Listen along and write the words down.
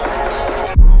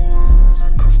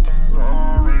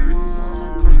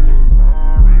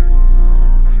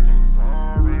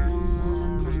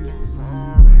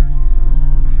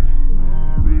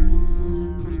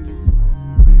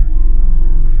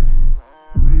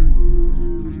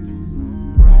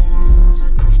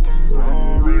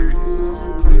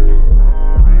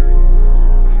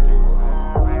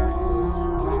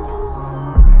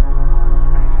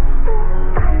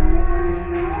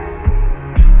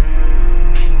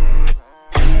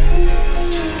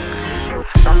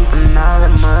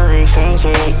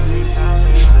Rolling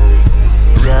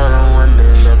when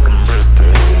they looking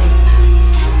bristly.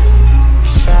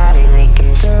 Shawty, we can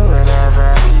do whatever.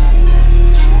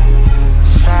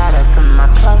 Shout out to my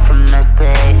plug from the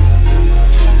state.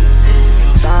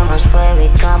 So much way we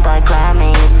gone by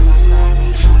Grammys.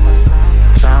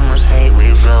 So much hate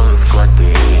we rollin' squad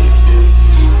deep.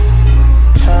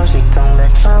 Told you don't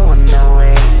let no one know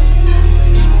it.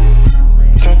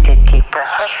 Keep the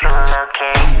hush real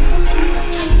low-key.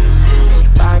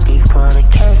 Side these quarter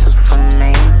cases for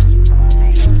me.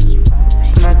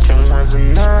 Snitching was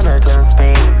another don't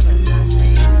speak.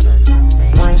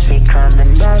 When she come,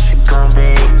 then now she gon'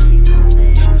 be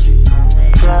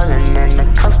rolling in the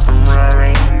custom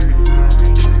Rari.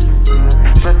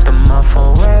 Split them off for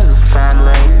where's his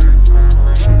family.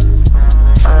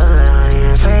 Oh,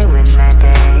 yeah, they win that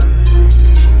day.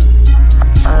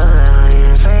 Oh,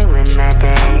 yeah, they win that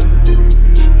day.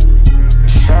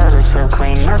 Shoulder so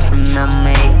clean, nothing on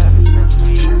me.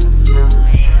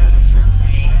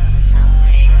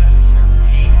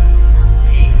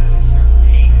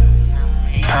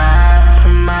 Pop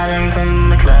tamales in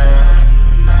the club.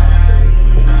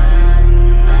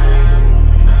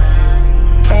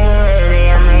 Idi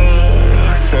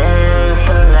Amin,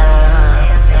 super love.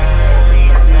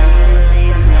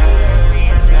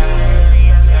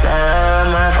 Love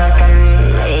my fucking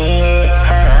eat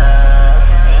her up.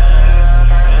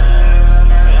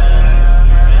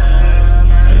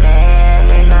 Man,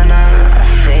 and I'm a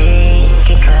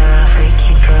freaky girl,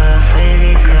 freaky girl,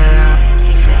 freaky girl.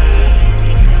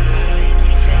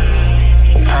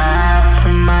 Pop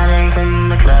tamales in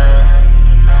the club.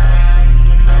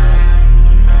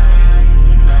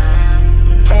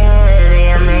 Idi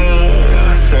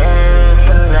Amin,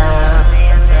 super love.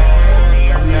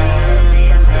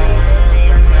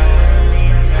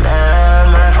 Love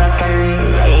my fucking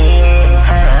eat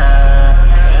her up.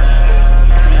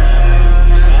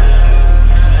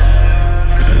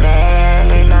 Man,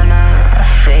 and I'm a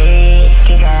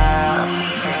freaky girl.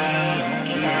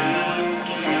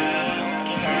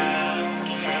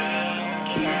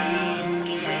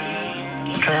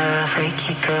 Girl,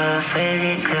 freaky girl,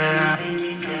 freaky girl.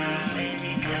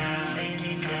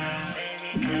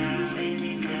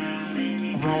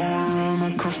 Rolling in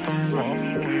a custom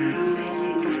Rari.